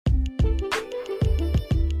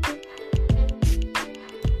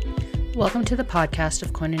Welcome to the podcast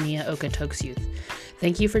of Koinonia Okotoks Youth.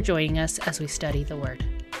 Thank you for joining us as we study the Word.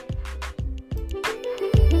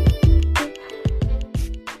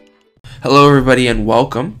 Hello everybody and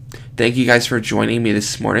welcome. Thank you guys for joining me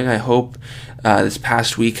this morning. I hope this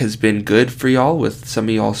past week has been good for y'all with some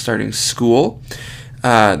of y'all starting school.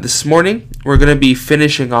 This morning we're going to be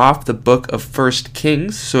finishing off the book of 1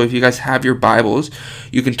 Kings. So if you guys have your Bibles,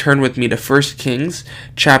 you can turn with me to 1 Kings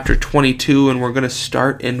chapter 22, and we're going to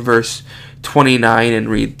start in verse 29 and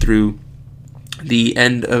read through the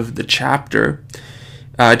end of the chapter.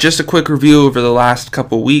 Just a quick review over the last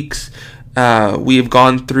couple weeks. We have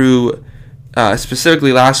gone through,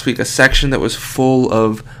 specifically last week, a section that was full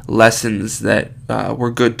of lessons that were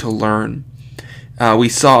good to learn. We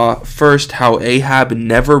saw first how Ahab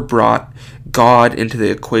never brought God into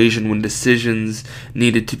the equation when decisions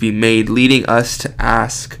needed to be made, leading us to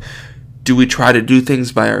ask, do we try to do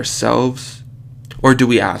things by ourselves, or do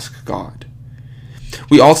we ask God?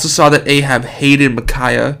 We also saw that Ahab hated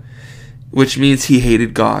Micaiah, which means he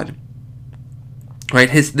hated God. Right?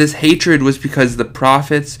 This hatred was because the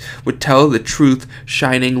prophets would tell the truth,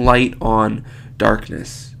 shining light on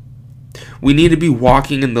darkness. We need to be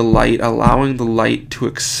walking in the light, allowing the light to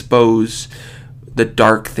expose the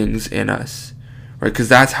dark things in us, right? Because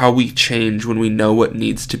that's how we change, when we know what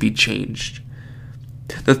needs to be changed.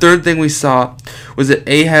 The third thing we saw was that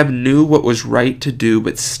Ahab knew what was right to do,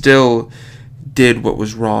 but still did what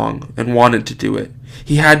was wrong and wanted to do it.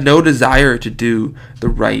 He had no desire to do the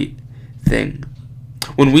right thing.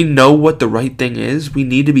 When we know what the right thing is, we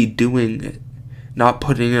need to be doing it, not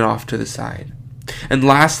putting it off to the side. And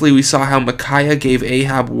lastly, we saw how Micaiah gave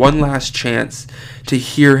Ahab one last chance to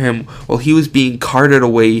hear him while he was being carted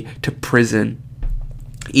away to prison.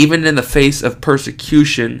 Even in the face of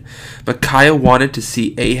persecution, Micaiah wanted to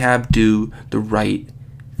see Ahab do the right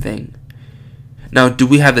thing. Now, do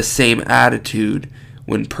we have the same attitude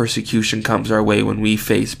when persecution comes our way, when we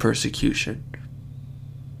face persecution?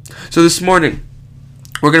 So this morning,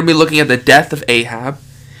 we're going to be looking at the death of Ahab,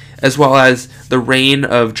 as well as the reign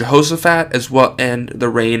of Jehoshaphat, as well, and the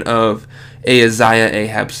reign of Ahaziah,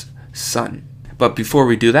 Ahab's son. But before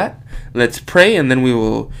we do that, let's pray, and then we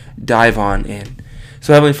will dive on in.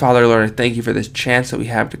 So Heavenly Father, Lord, I thank you for this chance that we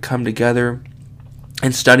have to come together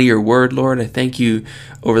and study your word, Lord. I thank you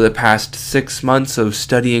over the past 6 months of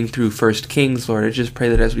studying through 1 Kings, Lord. I just pray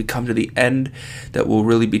that as we come to the end, that we'll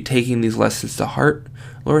really be taking these lessons to heart.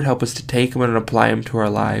 Lord, help us to take them and apply them to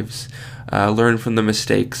our lives. Learn from the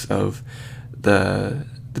mistakes of the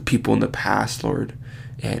people in the past, Lord,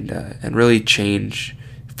 and really change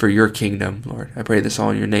for your kingdom, Lord. I pray this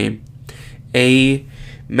all in your name.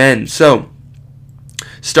 Amen. So,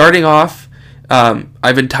 starting off,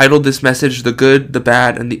 I've entitled this message, The Good, the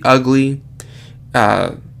Bad, and the Ugly.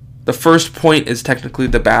 The first point is technically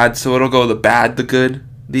the bad, so it'll go the bad, the good,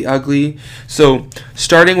 the ugly. So,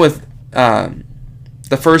 starting with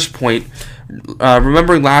the first point,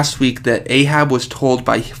 remembering last week that Ahab was told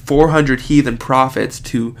by 400 heathen prophets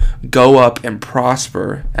to go up and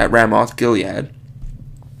prosper at Ramoth Gilead.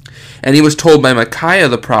 And he was told by Micaiah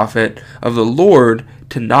the prophet of the Lord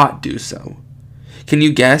to not do so. Can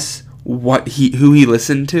you guess who he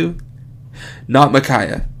listened to? Not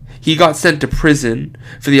Micaiah. He got sent to prison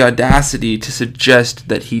for the audacity to suggest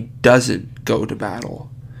that he doesn't go to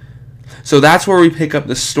battle. So that's where we pick up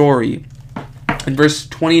the story. In verse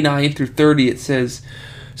 29 through 30, it says,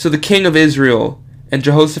 So the king of Israel and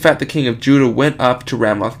Jehoshaphat the king of Judah went up to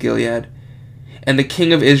Ramoth Gilead. And the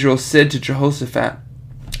king of Israel said to Jehoshaphat,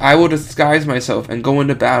 I will disguise myself and go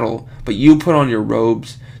into battle, but you put on your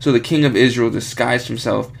robes. So the king of Israel disguised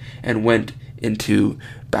himself and went into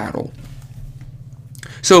battle.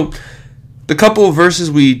 So the couple of verses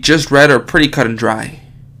we just read are pretty cut and dry.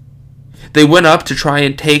 They went up to try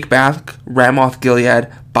and take back Ramoth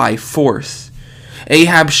Gilead by force.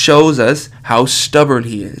 Ahab shows us how stubborn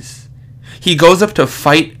he is. He goes up to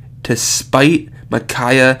fight to spite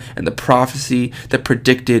Micaiah and the prophecy that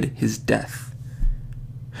predicted his death.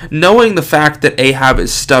 Knowing the fact that Ahab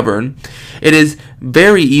is stubborn, it is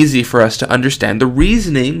very easy for us to understand the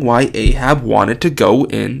reasoning why Ahab wanted to go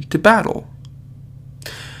into battle.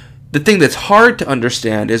 The thing that's hard to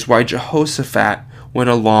understand is why Jehoshaphat went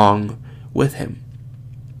along with him.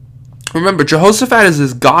 Remember, Jehoshaphat is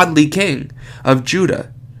this godly king of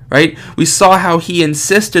Judah, right? We saw how he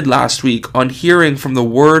insisted last week on hearing from the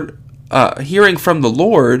Lord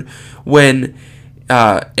when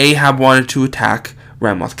Ahab wanted to attack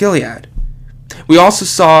Ramoth Gilead. We also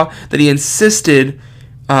saw that he insisted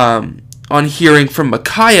on hearing from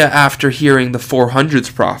Micaiah after hearing the 400's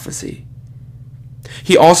prophecy.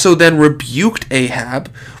 He also then rebuked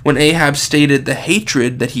Ahab when Ahab stated the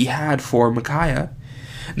hatred that he had for Micaiah.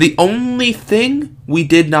 The only thing we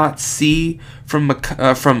did not see from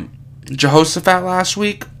Jehoshaphat last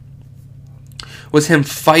week was him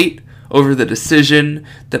fight over the decision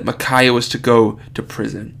that Micaiah was to go to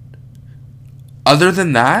prison. Other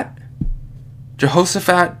than that,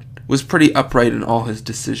 Jehoshaphat was pretty upright in all his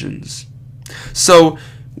decisions. So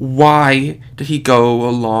why did he go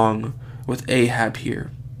along with Ahab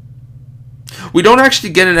here? We don't actually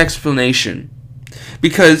get an explanation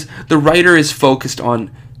because the writer is focused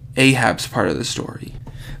on Ahab's part of the story.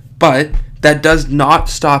 But that does not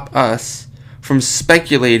stop us from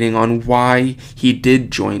speculating on why he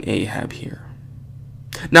did join Ahab here.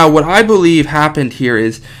 Now, what I believe happened here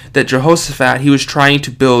is that Jehoshaphat, he was trying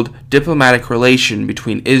to build diplomatic relation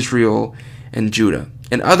between Israel and Judah.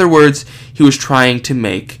 In other words, he was trying to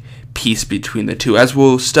make peace between the two. As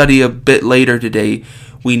we'll study a bit later today,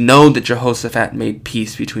 we know that Jehoshaphat made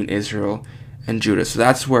peace between Israel and Judah. So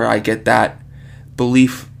that's where I get that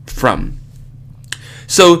belief from.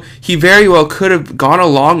 So he very well could have gone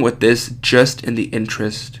along with this just in the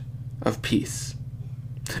interest of peace.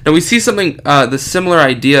 Now we see something, the similar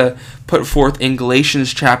idea put forth in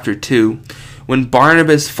Galatians chapter 2 when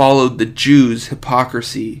Barnabas followed the Jews'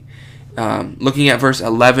 hypocrisy. Looking at verse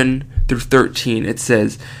 11 through 13, it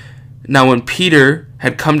says, "Now when Peter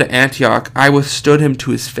had come to Antioch, I withstood him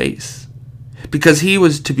to his face, because he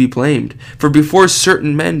was to be blamed. For before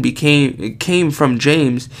certain men came from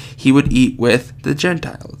James, he would eat with the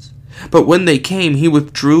Gentiles. But when they came, he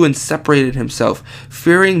withdrew and separated himself,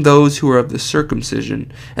 fearing those who were of the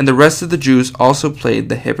circumcision. And the rest of the Jews also played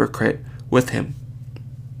the hypocrite with him,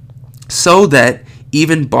 so that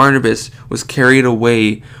even Barnabas was carried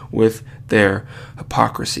away with their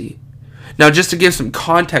hypocrisy." Now, just to give some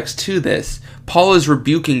context to this, Paul is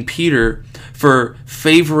rebuking Peter for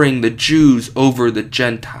favoring the Jews over the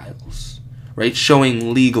Gentiles, right?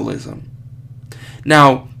 Showing legalism.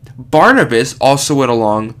 Now, Barnabas also went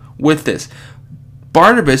along with this.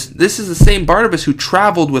 This is the same Barnabas who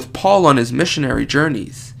traveled with Paul on his missionary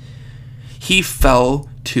journeys. He fell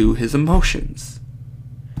to his emotions.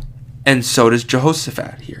 And so does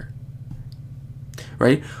Jehoshaphat here.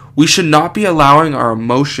 Right? We should not be allowing our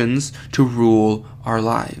emotions to rule our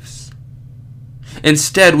lives.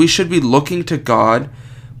 Instead, we should be looking to God,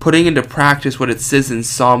 putting into practice what it says in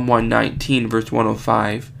Psalm 119, verse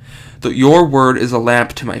 105, that your word is a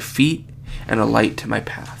lamp to my feet and a light to my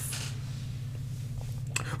path.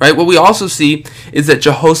 Right? What we also see is that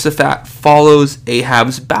Jehoshaphat follows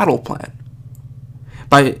Ahab's battle plan,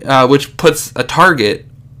 which puts a target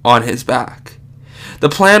on his back. The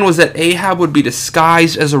plan was that Ahab would be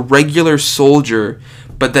disguised as a regular soldier,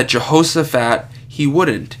 but that Jehoshaphat, he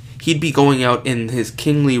wouldn't. He'd be going out in his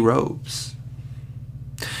kingly robes.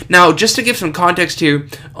 Now, just to give some context here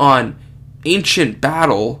on ancient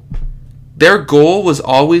battle, their goal was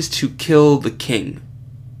always to kill the king.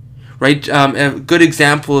 Right? A good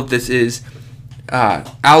example of this is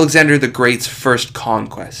Alexander the Great's first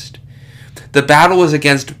conquest. The battle was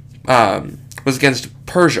against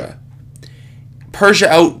Persia.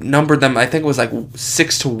 Persia outnumbered them, I think it was like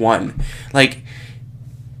 6-1. Like,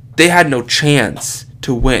 they had no chance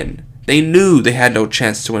to win. They knew they had no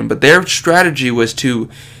chance to win, but their strategy was to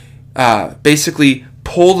basically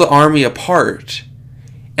pull the army apart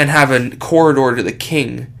and have a corridor to the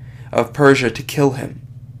king of Persia to kill him.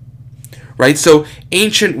 Right? So,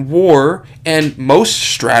 ancient war and most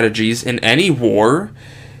strategies in any war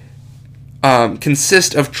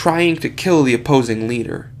consist of trying to kill the opposing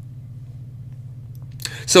leader.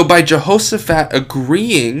 So by Jehoshaphat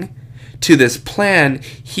agreeing to this plan,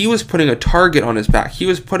 he was putting a target on his back. He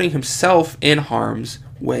was putting himself in harm's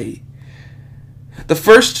way. The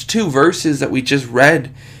first two verses that we just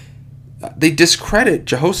read, they discredit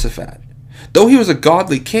Jehoshaphat. Though he was a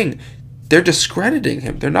godly king, they're discrediting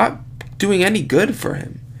him. They're not doing any good for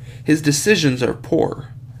him. His decisions are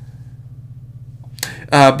poor.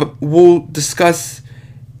 But we'll discuss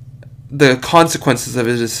the consequences of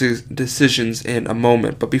his decisions in a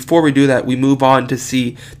moment. But before we do that, we move on to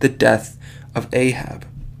see the death of Ahab.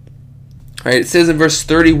 All right, it says in verse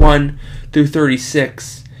 31 through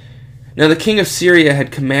 36, "Now the king of Syria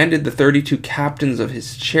had commanded the 32 captains of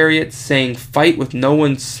his chariots, saying, 'Fight with no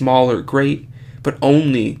one small or great, but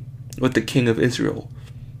only with the king of Israel.'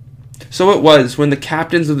 So it was, when the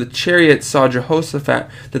captains of the chariots saw Jehoshaphat,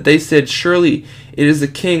 that they said, 'Surely it is the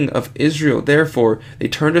king of Israel.' Therefore they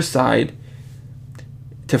turned aside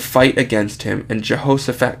to fight against him, and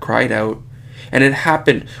Jehoshaphat cried out. And it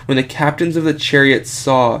happened, when the captains of the chariots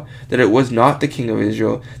saw that it was not the king of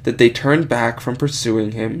Israel, that they turned back from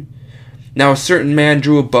pursuing him. Now a certain man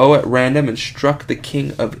drew a bow at random and struck the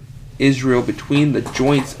king of Israel between the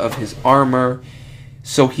joints of his armor.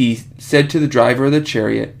 So he said to the driver of the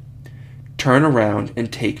chariot, "Turn around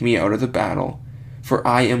and take me out of the battle, for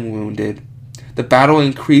I am wounded." The battle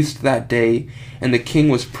increased that day, and the king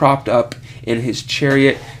was propped up in his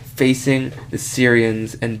chariot facing the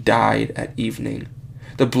Syrians and died at evening.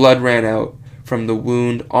 The blood ran out from the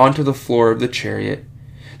wound onto the floor of the chariot.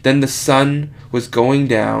 Then the sun was going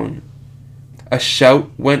down. A shout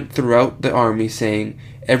went throughout the army, saying,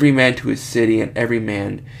 "Every man to his city and every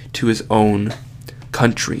man to his own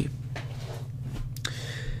country."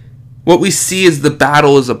 What we see is the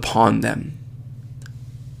battle is upon them.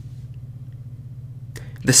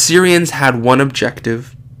 The Syrians had one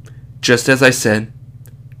objective, just as I said,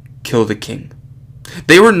 kill the king.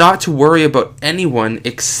 They were not to worry about anyone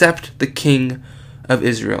except the king of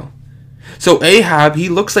Israel. So Ahab, he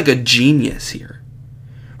looks like a genius here.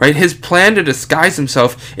 Right? His plan to disguise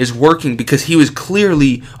himself is working because he was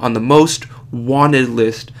clearly on the most wanted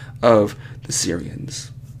list of the Syrians.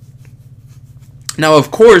 Now, of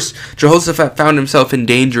course, Jehoshaphat found himself in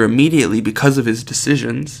danger immediately because of his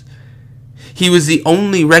decisions. He was the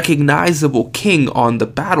only recognizable king on the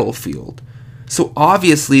battlefield. So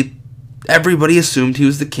obviously, everybody assumed he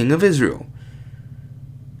was the king of Israel.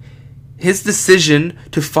 His decision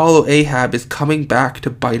to follow Ahab is coming back to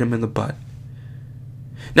bite him in the butt.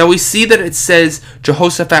 Now we see that it says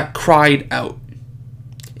Jehoshaphat cried out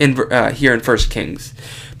here in 1 Kings.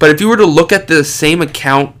 But if you were to look at the same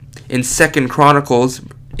account in 2 Chronicles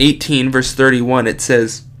 18 verse 31, it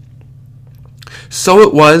says, "So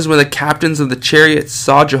it was when the captains of the chariots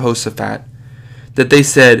saw Jehoshaphat that they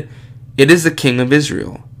said, 'It is the king of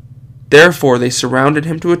Israel.' Therefore they surrounded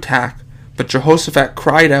him to attack, but Jehoshaphat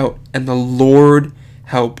cried out, and the Lord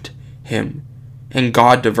helped him, and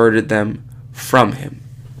God diverted them from him."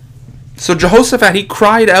 So Jehoshaphat, he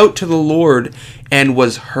cried out to the Lord and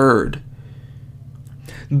was heard.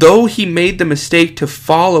 Though he made the mistake to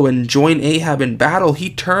follow and join Ahab in battle,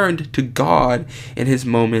 he turned to God in his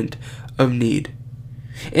moment of need.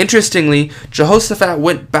 Interestingly, Jehoshaphat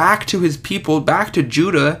went back to his people, back to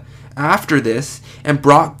Judah after this, and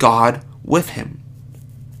brought God with him.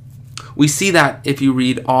 We see that if you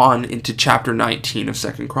read on into chapter 19 of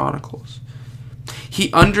 2 Chronicles.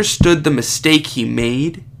 He understood the mistake he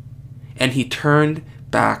made, and he turned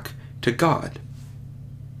back to God.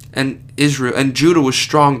 And Israel and Judah was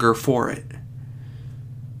stronger for it.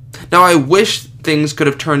 Now I wish things could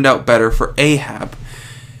have turned out better for Ahab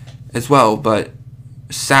as well, but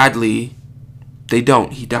sadly they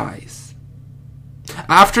don't. He dies.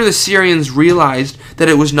 After the Syrians realized that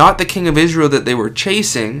it was not the king of Israel that they were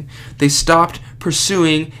chasing, they stopped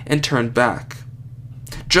pursuing and turned back.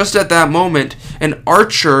 Just at that moment, an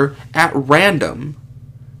archer at random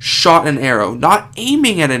shot an arrow, not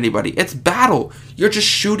aiming at anybody. It's battle. You're just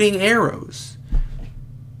shooting arrows.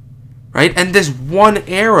 Right? And this one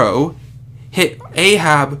arrow hit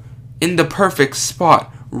Ahab in the perfect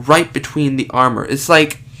spot, right between the armor. It's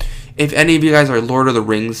like, if any of you guys are Lord of the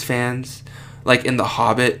Rings fans, like in The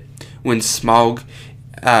Hobbit, when Smaug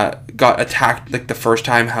got attacked like the first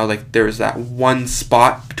time, how like there was that one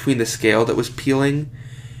spot between the scale that was peeling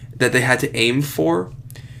that they had to aim for.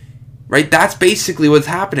 Right? That's basically what's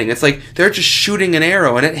happening. It's like they're just shooting an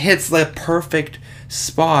arrow and it hits the perfect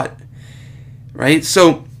spot. Right?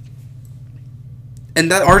 So,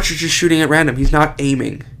 and that archer's just shooting at random. He's not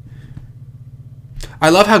aiming. I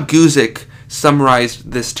love how Guzik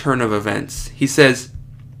summarized this turn of events. He says,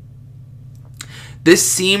 "This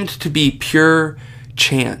seemed to be pure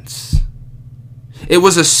chance. It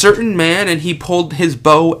was a certain man and he pulled his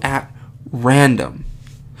bow at random.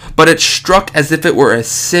 But it struck as if it were a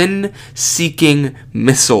sin-seeking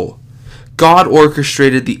missile. God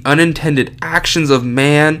orchestrated the unintended actions of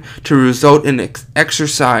man to result in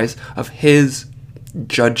exercise of his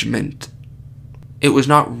judgment." It was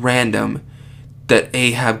not random that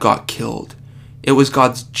Ahab got killed. It was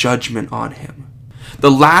God's judgment on him.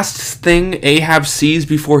 The last thing Ahab sees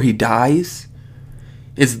before he dies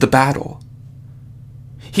is the battle.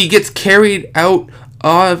 He gets carried out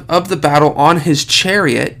of the battle on his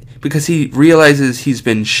chariot because he realizes he's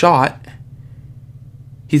been shot.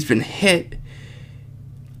 He's been hit.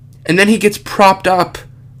 And then he gets propped up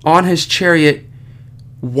on his chariot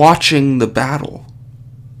watching the battle.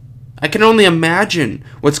 I can only imagine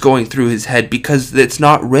what's going through his head because it's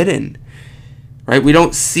not written. Right? We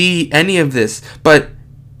don't see any of this. But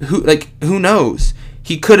who knows?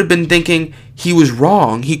 He could have been thinking he was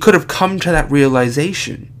wrong. He could have come to that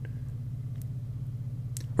realization.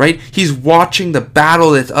 Right? He's watching the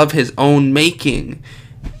battle that's of his own making.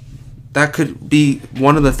 That could be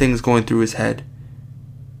one of the things going through his head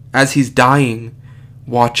as he's dying,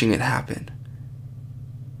 watching it happen.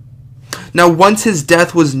 Now, once his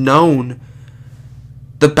death was known,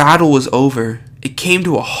 the battle was over. It came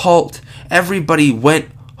to a halt. Everybody went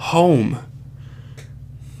home.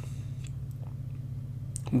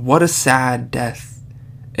 What a sad death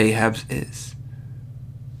Ahab's is.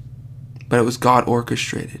 But it was God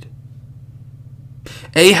orchestrated.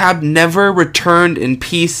 Ahab never returned in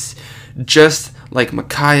peace, just like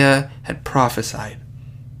Micaiah had prophesied.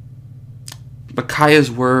 Micaiah's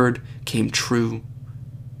word came true,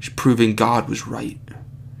 proving God was right.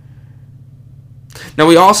 Now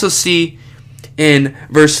we also see in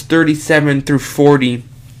verse 37 through 40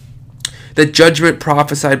 that judgment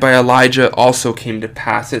prophesied by Elijah also came to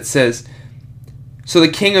pass. It says, "So the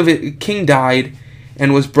king died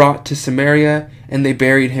and was brought to Samaria, and they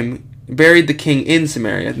buried the king in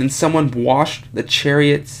Samaria. Then someone washed the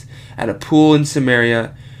chariots at a pool in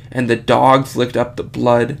Samaria, and the dogs licked up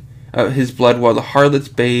his blood while the harlots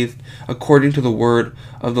bathed, according to the word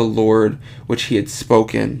of the Lord which he had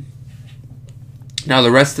spoken." Now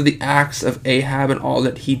the rest of the acts of Ahab and all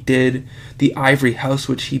that he did, the ivory house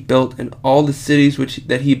which he built, and all the cities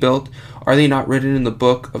that he built, are they not written in the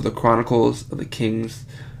book of the Chronicles of the Kings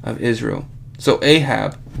of Israel? So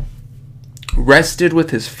Ahab rested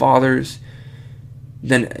with his fathers.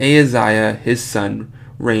 Then Ahaziah his son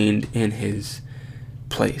reigned in his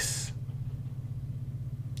place.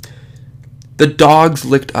 The dogs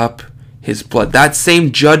licked up his blood. That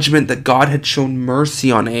same judgment that God had shown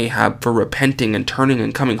mercy on Ahab for repenting and turning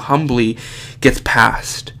and coming humbly gets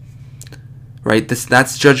passed. Right?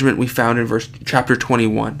 That's judgment we found in chapter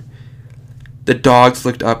 21. The dogs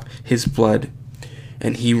licked up his blood,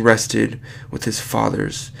 and he rested with his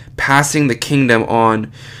fathers, passing the kingdom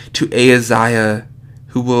on to Ahaziah,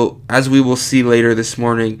 who will, as we will see later this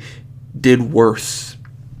morning, did worse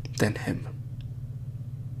than him.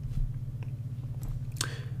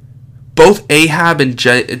 Both Ahab and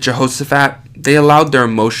Jehoshaphat, they allowed their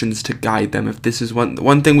emotions to guide them. If this is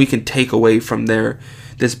one thing we can take away from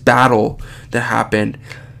this battle that happened,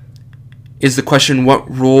 is the question, what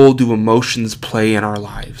role do emotions play in our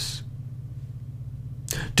lives?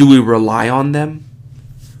 Do we rely on them,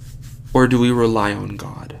 or do we rely on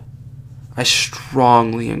God? I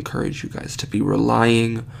strongly encourage you guys to be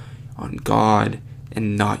relying on God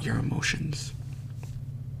and not your emotions.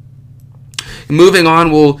 Moving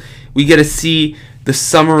on, we get to see the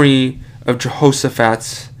summary of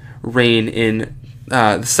Jehoshaphat's reign in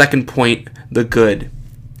the second point, the good.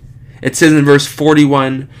 It says in verse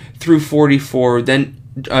 41 through 44, "Then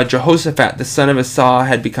Jehoshaphat, the son of Asa,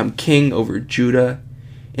 had become king over Judah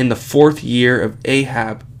in the 4th year of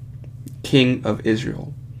Ahab, king of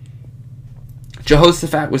Israel.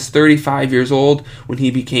 Jehoshaphat was 35 years old when he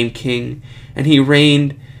became king, and he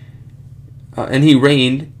reigned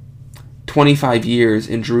 25 years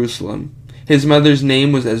in Jerusalem. His mother's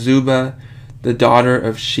name was Azubah, the daughter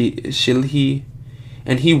of Shilhi,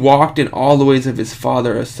 and he walked in all the ways of his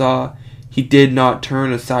father Asa. He did not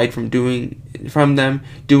turn aside from them,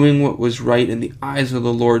 doing what was right in the eyes of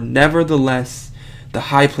the Lord. Nevertheless, the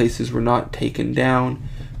high places were not taken down,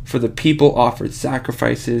 for the people offered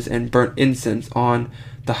sacrifices and burnt incense on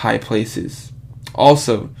the high places.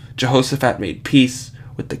 Also, Jehoshaphat made peace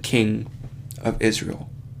with the king of Israel."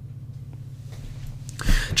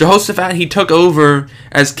 Jehoshaphat, he took over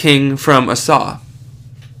as king from Asa,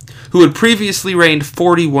 who had previously reigned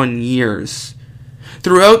 41 years.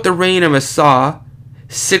 Throughout the reign of Asa,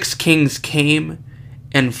 6 kings came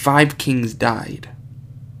and 5 kings died.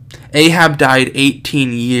 Ahab died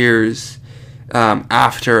 18 years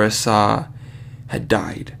after Asa had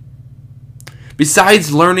died.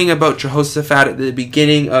 Besides learning about Jehoshaphat at the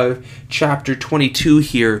beginning of chapter 22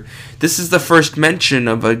 here, this is the first mention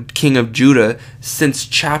of a king of Judah since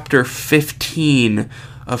chapter 15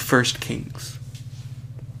 of 1 Kings.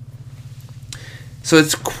 So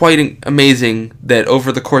it's quite amazing that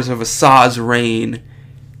over the course of Asa's reign,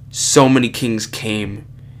 so many kings came.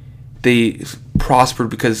 They prospered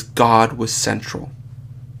because God was central.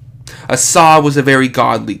 Asa was a very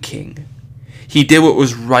godly king. He did what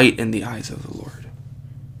was right in the eyes of the Lord.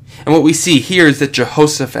 And what we see here is that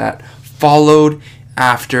Jehoshaphat followed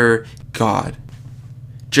after God,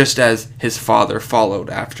 just as his father followed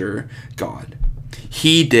after God.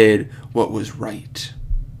 He did what was right.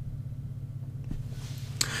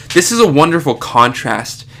 This is a wonderful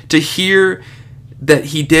contrast to hear that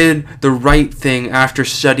he did the right thing after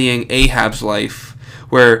studying Ahab's life,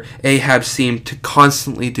 where Ahab seemed to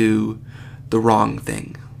constantly do the wrong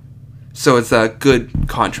thing. So it's a good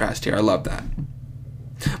contrast here. I love that.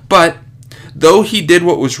 But Though he did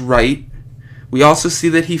what was right, we also see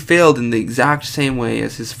that he failed in the exact same way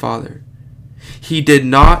as his father. He did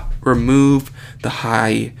not remove the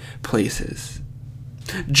high places.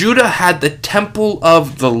 Judah had the temple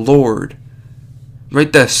of the Lord,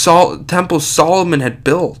 right? The temple Solomon had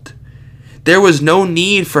built. There was no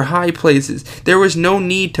need for high places. There was no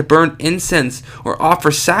need to burn incense or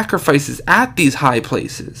offer sacrifices at these high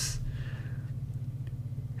places.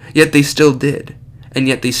 Yet they still did, and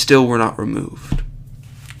yet they still were not removed.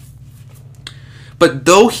 But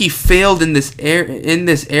though he failed in this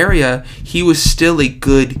area, he was still a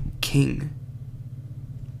good king.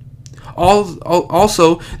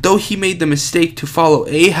 Also, though he made the mistake to follow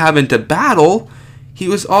Ahab into battle, he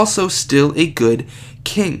was also still a good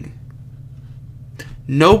king.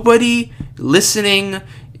 Nobody listening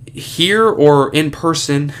here or in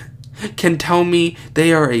person can tell me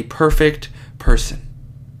they are a perfect person.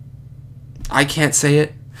 I can't say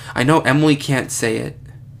it. I know Emily can't say it.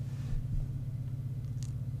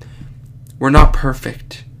 We're not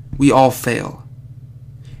perfect. We all fail.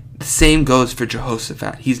 The same goes for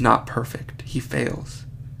Jehoshaphat. He's not perfect. He fails.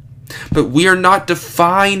 But we are not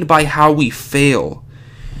defined by how we fail,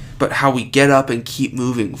 but how we get up and keep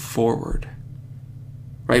moving forward.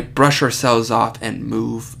 Right? Brush ourselves off and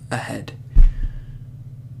move ahead.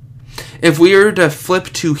 If we were to flip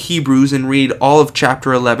to Hebrews and read all of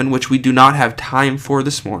chapter 11, which we do not have time for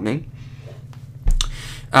this morning,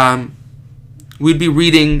 we'd be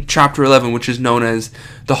reading chapter 11, which is known as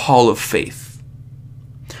the Hall of Faith.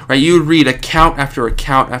 Right? You would read account after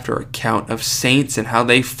account after account of saints and how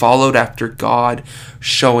they followed after God,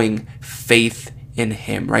 showing faith in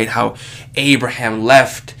Him. Right? How Abraham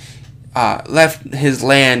left his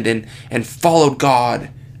land and followed God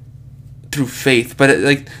through faith. But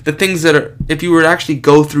the things that are, if you were to actually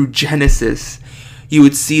go through Genesis, you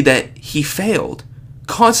would see that he failed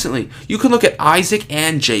constantly. You can look at Isaac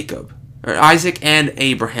and Jacob, or Isaac and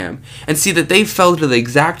Abraham, and see that they fell to the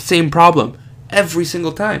exact same problem every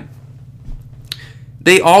single time.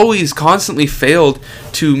 They always constantly failed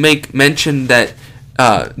to make mention that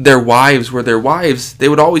their wives were their wives. They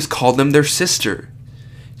would always call them their sister,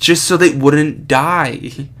 just so they wouldn't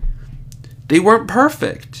die. They weren't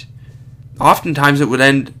perfect. Oftentimes it would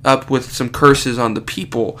end up with some curses on the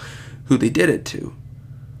people who they did it to.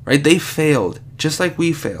 Right? They failed, just like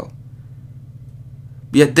we fail.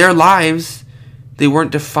 Yet their lives, they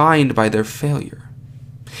weren't defined by their failure.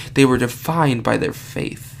 They were defined by their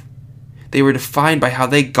faith. They were defined by how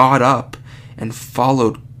they got up and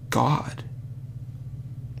followed God.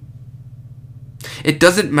 It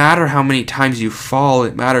doesn't matter how many times you fall,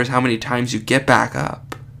 it matters how many times you get back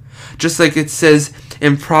up. Just like it says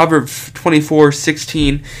in Proverbs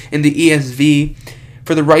 24:16 in the ESV,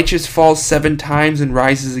 "For the righteous falls 7 times and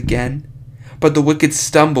rises again, but the wicked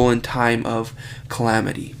stumble in time of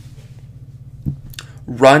calamity."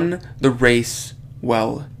 Run the race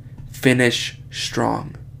well. Finish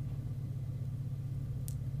strong.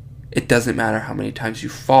 It doesn't matter how many times you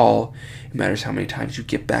fall, it matters how many times you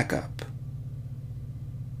get back up.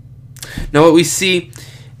 Now what we see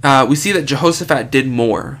that Jehoshaphat did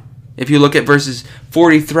more. If you look at verses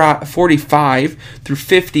 45 through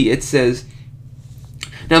 50, it says,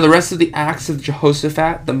 "Now the rest of the acts of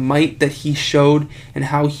Jehoshaphat, the might that he showed, and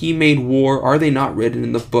how he made war, are they not written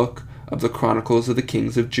in the book of the Chronicles of the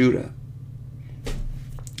kings of Judah?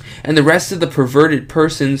 And the rest of the perverted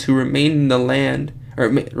persons who remained in the land, or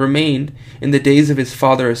remained in the days of his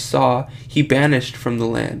father Asa, he banished from the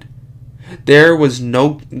land. There was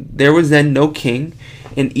then no king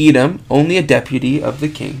in Edom, only a deputy of the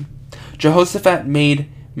king. Jehoshaphat made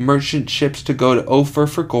merchant ships to go to Ophir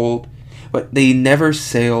for gold, but they never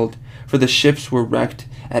sailed, for the ships were wrecked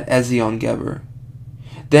at Ezion-Geber.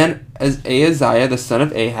 Then Ahaziah, the son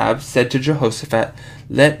of Ahab, said to Jehoshaphat,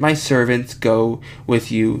 'Let my servants go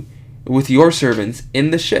with your servants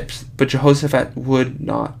in the ships.' But Jehoshaphat would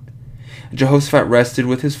not. Jehoshaphat rested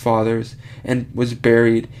with his fathers and was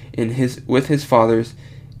buried with his fathers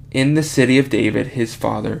in the city of David, his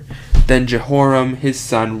father. Then Jehoram, his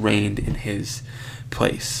son, reigned in his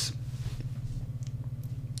place."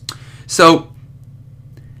 So,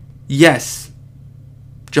 yes,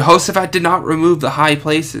 Jehoshaphat did not remove the high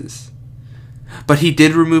places, but he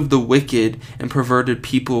did remove the wicked and perverted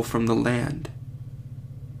people from the land.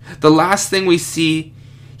 The last thing we see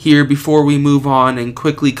here before we move on and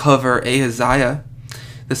quickly cover Ahaziah,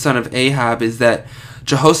 the son of Ahab, is that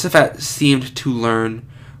Jehoshaphat seemed to learn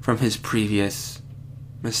from his previous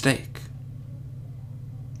mistake.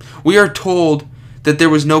 We are told that there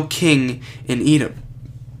was no king in Edom.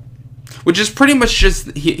 which is pretty much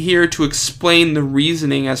just here to explain the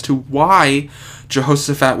reasoning as to why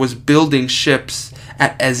Jehoshaphat was building ships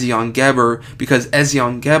at Ezion-Geber, because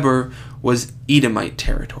Ezion-Geber was Edomite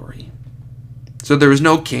territory. So there was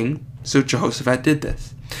no king, so Jehoshaphat did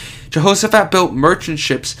this. Jehoshaphat built merchant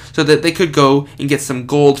ships so that they could go and get some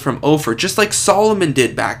gold from Ophir, just like Solomon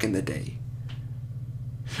did back in the day.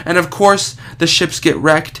 And of course, the ships get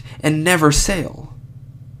wrecked and never sail.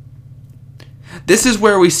 This is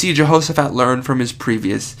where we see Jehoshaphat learn from his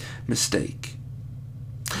previous mistake.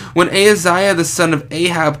 When Ahaziah the son of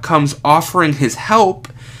Ahab comes offering his help,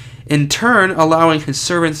 in turn allowing his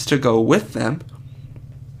servants to go with them,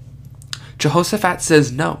 Jehoshaphat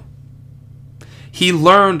says no. He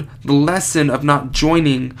learned the lesson of not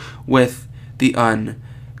joining with the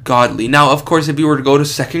ungodly. Now, of course, if you were to go to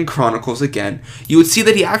 2 Chronicles again, you would see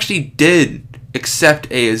that he actually did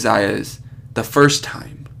accept Ahaziah's the first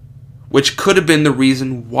time, which could have been the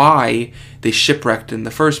reason why they shipwrecked in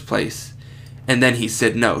the first place. And then he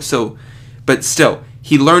said no. But still,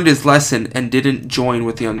 he learned his lesson and didn't join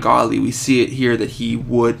with the ungodly. We see it here that he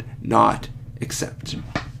would not accept.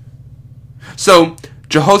 So,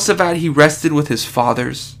 Jehoshaphat, he rested with his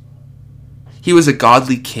fathers. He was a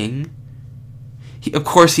godly king. Of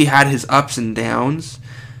course, he had his ups and downs,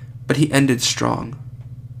 but he ended strong.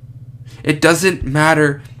 It doesn't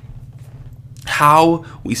matter how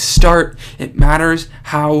we start, it matters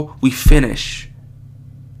how we finish.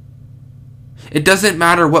 It doesn't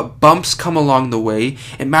matter what bumps come along the way,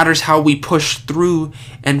 it matters how we push through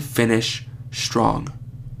and finish strong.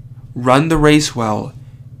 Run the race well,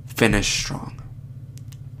 finish strong.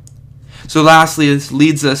 So lastly, this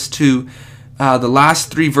leads us to the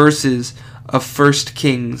last 3 verses of 1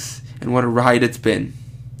 Kings, and what a ride it's been.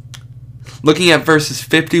 Looking at verses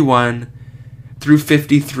 51 through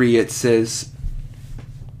 53, it says,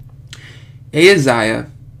 Ahaziah,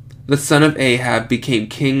 the son of Ahab, became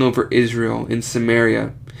king over Israel in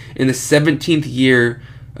Samaria in the 17th year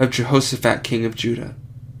of Jehoshaphat, king of Judah,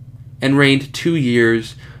 and reigned 2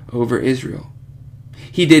 years over Israel.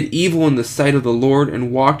 He did evil in the sight of the Lord,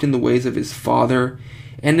 and walked in the ways of his father,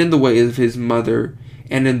 and in the ways of his mother,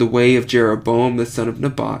 and in the way of Jeroboam the son of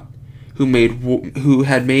Nebat, who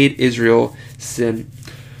had made Israel sin.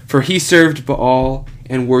 For he served Baal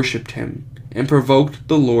and worshipped him, and provoked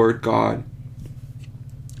the Lord God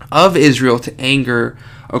of Israel to anger,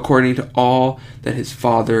 according to all that his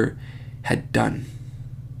father had done.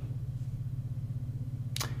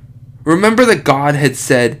 Remember that God had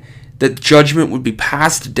said that judgment would be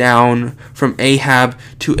passed down from Ahab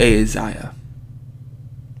to Ahaziah.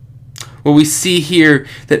 Well, we see here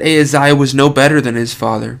that Ahaziah was no better than his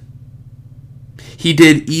father. He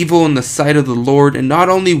did evil in the sight of the Lord, and not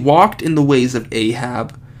only walked in the ways of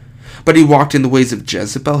Ahab, but he walked in the ways of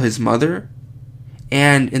Jezebel, his mother,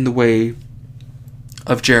 and in the way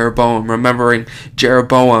of Jeroboam. Remembering,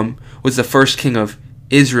 Jeroboam was the first king of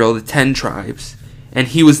Israel, the 10 tribes, and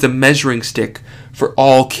he was the measuring stick for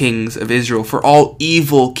all kings of Israel, for all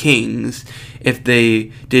evil kings. If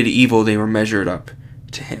they did evil, they were measured up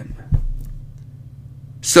to him.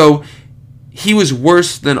 So he was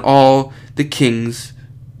worse than all the kings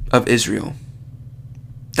of Israel.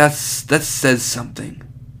 That says something.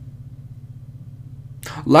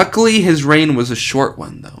 Luckily, his reign was a short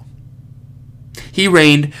one, though. He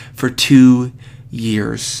reigned for 2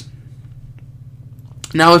 years.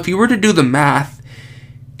 Now, if you were to do the math,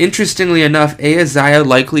 interestingly enough, Ahaziah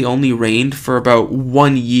likely only reigned for about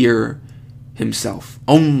 1 year himself.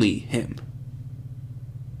 Only him.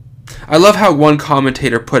 I love how one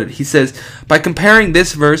commentator put it. He says, by comparing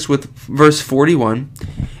this verse with verse 41,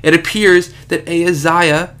 it appears that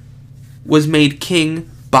Ahaziah was made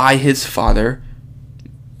king by his father,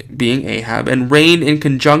 being Ahab, and reigned in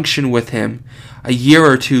conjunction with him a year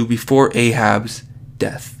or 2 before Ahab's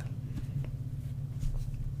death.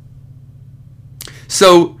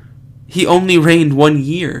 So he only reigned 1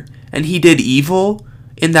 year, and he did evil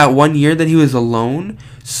in that 1 year that he was alone,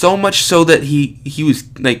 so much so that he was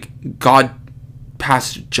like, God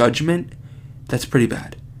passed judgment. That's pretty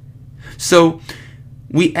bad. So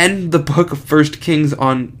we end the book of 1 Kings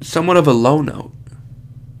on somewhat of a low note.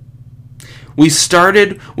 We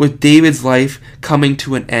started with David's life coming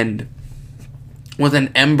to an end, with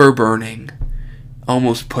an ember burning,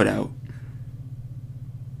 almost put out.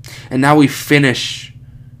 And now we finish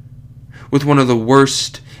with one of the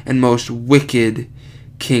worst and most wicked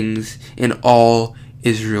kings in all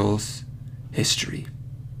Israel's history.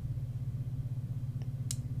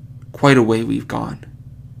 Quite a way we've gone.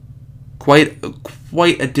 Quite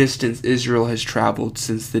a distance Israel has traveled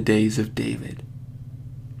since the days of David.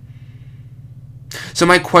 So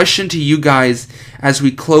my question to you guys as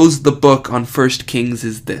we close the book on 1 Kings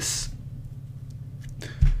is this.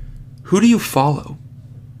 Who do you follow?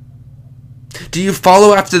 Do you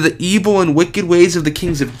follow after the evil and wicked ways of the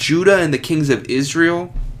kings of Judah and the kings of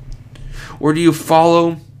Israel? Or do you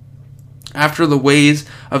follow after the ways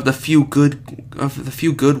of the few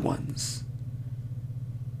good ones?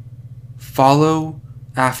 Follow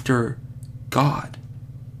after God.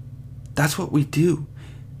 That's what we do.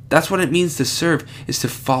 That's what it means to serve, is to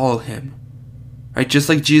follow him. Right? Just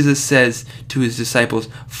like Jesus says to his disciples,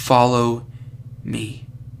 follow me.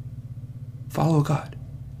 Follow God.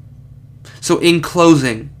 So in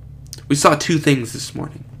closing, we saw two things this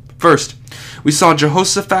morning. First, we saw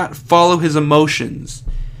Jehoshaphat follow his emotions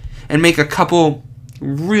and make a couple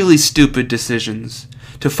really stupid decisions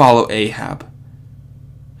to follow Ahab.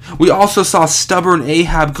 We also saw stubborn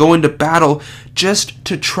Ahab go into battle just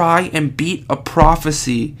to try and beat a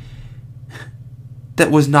prophecy that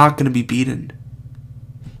was not going to be beaten.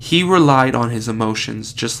 He relied on his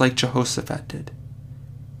emotions just like Jehoshaphat did.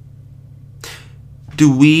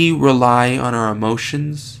 Do we rely on our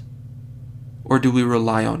emotions or do we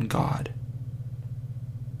rely on God?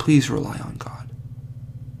 Please rely on God.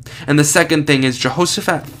 And the second thing is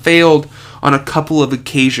Jehoshaphat failed on a couple of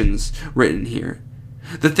occasions written here.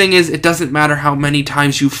 The thing is, it doesn't matter how many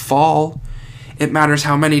times you fall. It matters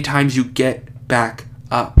how many times you get back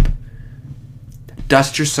up.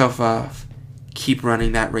 Dust yourself off. Keep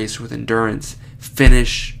running that race with endurance.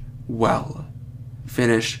 Finish well.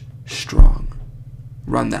 Finish strong.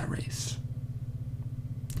 Run that race.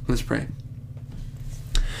 Let's pray.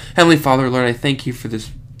 Heavenly Father, Lord, I thank you for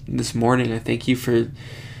this morning. I thank you for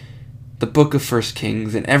the book of 1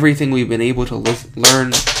 Kings and everything we've been able to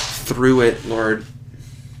learn through it, Lord.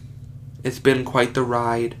 It's been quite the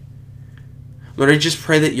ride. Lord, I just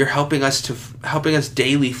pray that you're helping us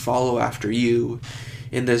daily follow after you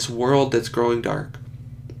in this world that's growing dark.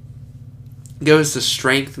 Give us the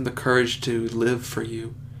strength and the courage to live for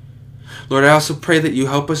you. Lord, I also pray that you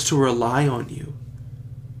help us to rely on you.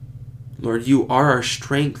 Lord, you are our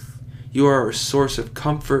strength. You are our source of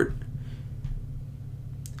comfort.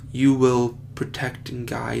 You will protect and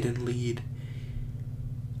guide and lead.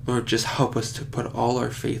 Lord, just help us to put all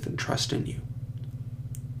our faith and trust in you.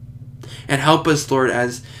 And help us, Lord,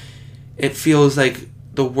 as it feels like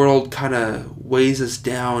the world kind of weighs us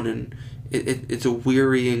down and it's a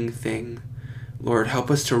wearying thing. Lord,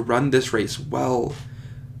 help us to run this race well.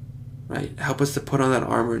 Right? Help us to put on that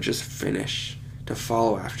armor and just finish, to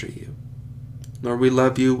follow after you. Lord, we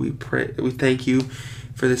love you. We pray. We thank you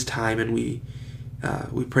for this time, and we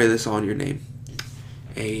pray this all in your name.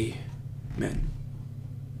 Amen.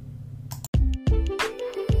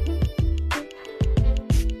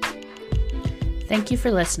 Thank you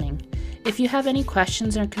for listening. If you have any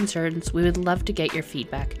questions or concerns, we would love to get your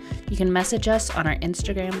feedback. You can message us on our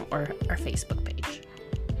Instagram or our Facebook